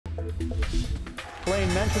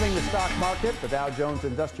Plain mentioning the stock market, the Dow Jones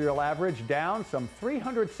Industrial Average down some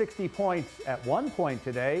 360 points at one point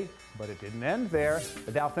today, but it didn't end there.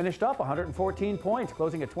 The Dow finished up 114 points,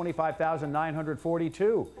 closing at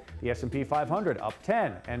 25,942. The S&P 500 up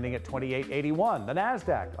 10, ending at 2881. The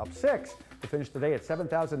NASDAQ up 6 to finish the day at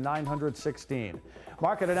 7,916.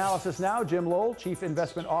 Market analysis now. Jim Lowell, Chief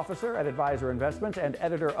Investment Officer at Advisor Investments and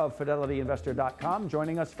editor of FidelityInvestor.com,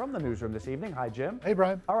 joining us from the newsroom this evening. Hi, Jim. Hey,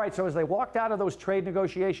 Brian. All right, so as they walked out of those trade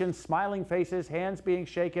negotiations, smiling faces, hands being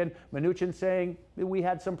shaken, Mnuchin saying we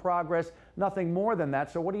had some progress, nothing more than that.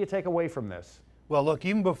 So what do you take away from this? Well, look,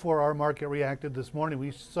 even before our market reacted this morning, we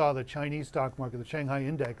saw the Chinese stock market, the Shanghai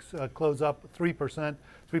Index, close up 3%,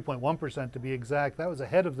 3.1% to be exact. That was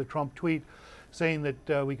ahead of the Trump tweet saying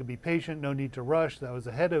that we could be patient, no need to rush. That was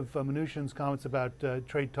ahead of Mnuchin's comments about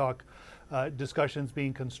trade talk discussions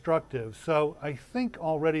being constructive. So I think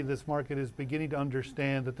already this market is beginning to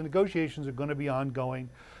understand that the negotiations are going to be ongoing.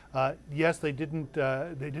 Yes, they didn't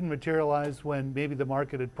materialize when maybe the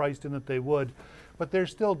market had priced in that they would, but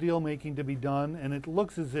there's still deal making to be done, and it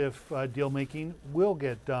looks as if deal making will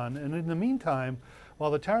get done. And in the meantime,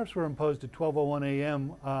 while the tariffs were imposed at 12:01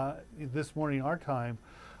 a.m. This morning our time,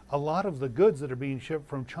 a lot of the goods that are being shipped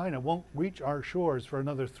from China won't reach our shores for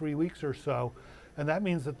another 3 weeks or so. And that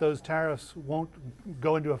means that those tariffs won't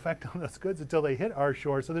go into effect on those goods until they hit our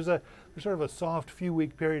shore. So there's sort of a soft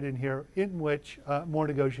few-week period in here in which more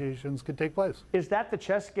negotiations could take place. Is that the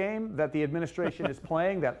chess game that the administration is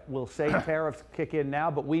playing, that will say tariffs kick in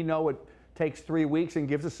now, but we know it takes 3 weeks and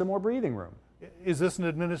gives us some more breathing room? Is this an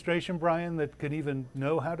administration, Brian, that can even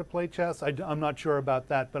know how to play chess? I'm not sure about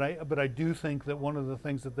that, but I do think that one of the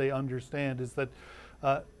things that they understand is that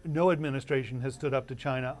no administration has stood up to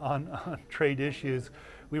China on trade issues.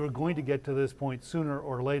 We were going to get to this point sooner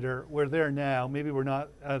or later. We're there now. Maybe we're not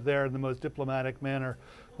there in the most diplomatic manner,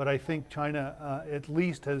 but I think China at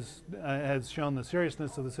least has shown the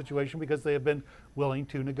seriousness of the situation because they have been willing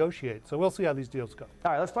to negotiate. So we'll see how these deals go.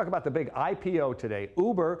 All right, let's talk about the big I.P.O. today.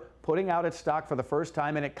 Uber putting out its stock for the first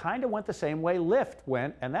time, and it kind of went the same way Lyft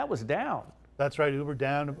went, and that was down. That's right, Uber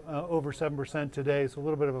down over 7% today, so a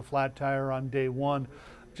little bit of a flat tire on day one.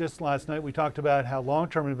 Just last night we talked about how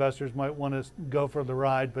long-term investors might want to go for the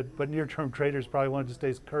ride, but near-term traders probably want to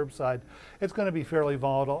stay curbside. It's going to be fairly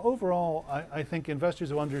volatile. Overall, I think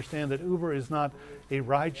investors who understand that Uber is not a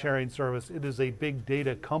ride-sharing service, it is a big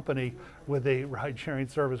data company with a ride-sharing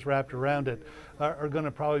service wrapped around it, are going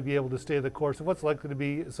to probably be able to stay the course of what's likely to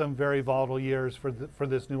be some very volatile years for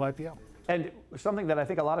this new I.P.O. And something that I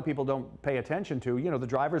think a lot of people don't pay attention to, you know, the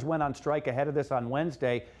drivers went on strike ahead of this on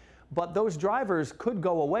Wednesday, but those drivers could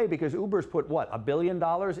go away because Uber's put, what, $1 billion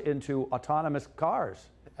into autonomous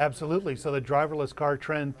cars? Absolutely. So the driverless car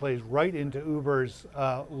trend plays right into Uber's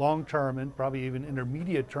long-term and probably even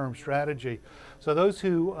intermediate-term strategy. So those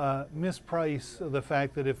who misprice the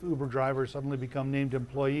fact that if Uber drivers suddenly become named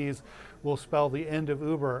employees will spell the end of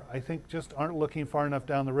Uber, I think just aren't looking far enough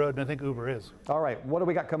down the road, and I think Uber is. All right, what do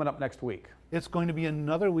we got coming up next week? It's going to be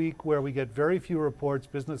another week where we get very few reports,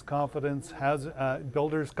 business confidence,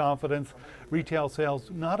 builders confidence, retail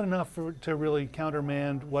sales, not enough to really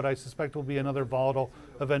countermand what I suspect will be another volatile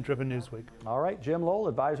event-driven news week. All right, Jim Lowell,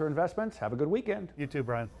 Advisor Investments. Have a good weekend. You too,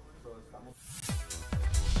 Brian.